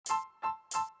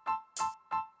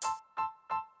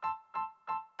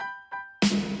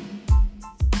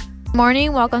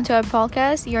Morning, welcome to our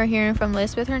podcast. You're hearing from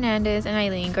Lisbeth Hernandez and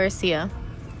Eileen Garcia.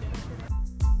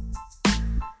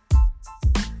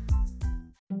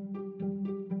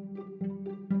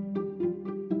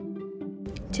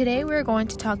 Today we're going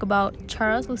to talk about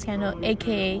Charles Luciano,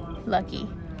 aka Lucky.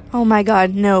 Oh my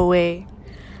god, no way.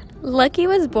 Lucky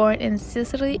was born in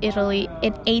Sicily, Italy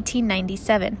in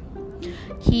 1897.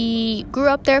 He grew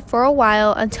up there for a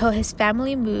while until his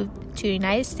family moved to the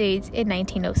United States in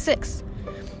 1906.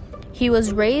 He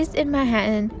was raised in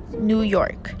Manhattan, New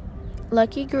York.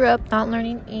 Lucky grew up not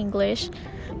learning English,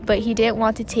 but he didn't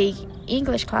want to take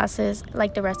English classes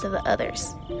like the rest of the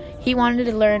others. He wanted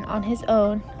to learn on his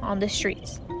own on the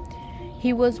streets.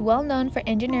 He was well known for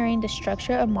engineering the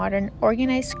structure of modern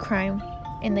organized crime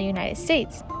in the United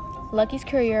States. Lucky's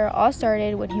career all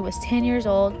started when he was 10 years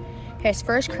old. His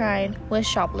first crime was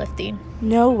shoplifting.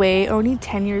 No way, only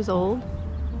 10 years old?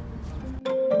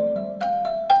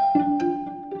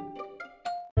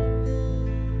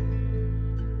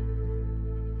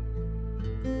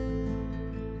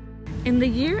 In the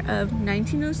year of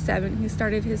 1907, he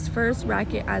started his first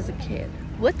racket as a kid.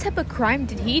 What type of crime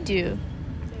did he do?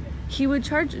 He would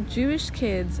charge Jewish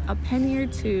kids a penny or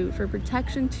two for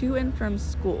protection to and from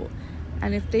school,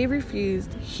 and if they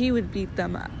refused, he would beat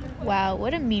them up. Wow,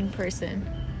 what a mean person.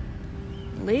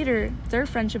 Later, their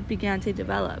friendship began to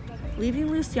develop,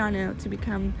 leading Luciano to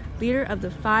become leader of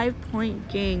the 5 Point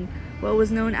Gang, what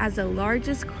was known as the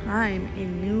largest crime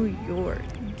in New York.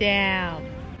 Damn.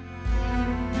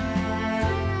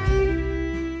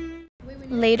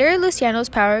 Later, Luciano's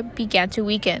power began to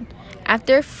weaken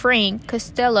after Frank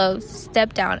Costello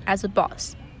stepped down as a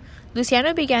boss.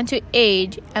 Luciano began to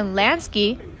age, and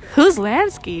Lansky, Who's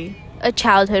Lansky? a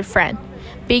childhood friend,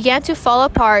 began to fall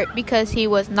apart because he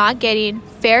was not getting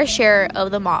fair share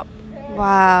of the mob.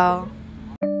 Wow.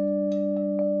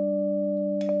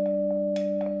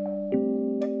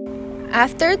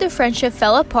 After the friendship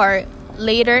fell apart,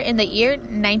 later in the year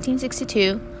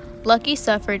 1962, Lucky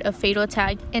suffered a fatal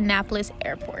attack in Naples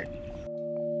Airport.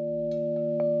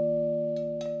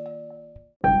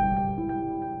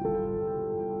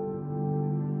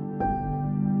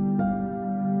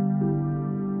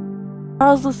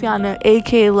 Charles Luciano,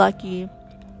 aka Lucky,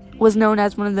 was known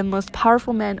as one of the most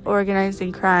powerful men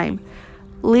organizing crime,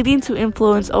 leading to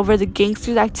influence over the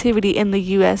gangsters' activity in the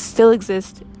U.S. still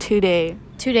exists today.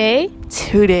 Today?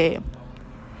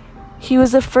 He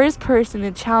was the first person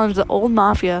to challenge the old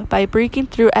mafia by breaking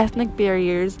through ethnic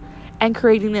barriers and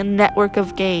creating a network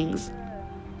of gangs.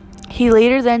 He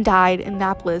later then died in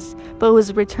Naples, but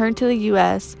was returned to the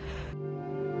U.S.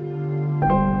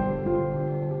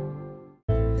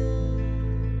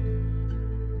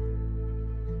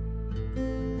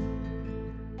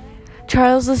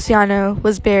 Charles Luciano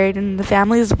was buried in the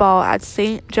family's vault at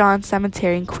St. John's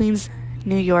Cemetery in Queens,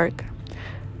 New York.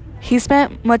 He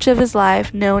spent much of his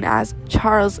life known as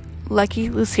Charles Lucky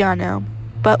Luciano,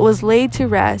 but was laid to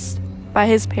rest by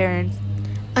his parents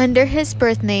under his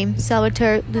birth name,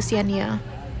 Salvatore Luciania.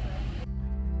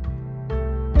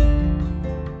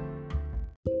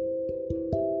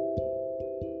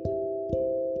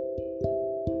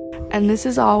 And this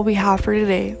is all we have for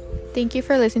today Thank you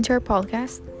for listening to our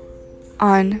podcast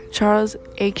on Charles,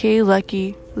 aka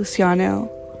Lucky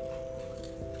Luciano.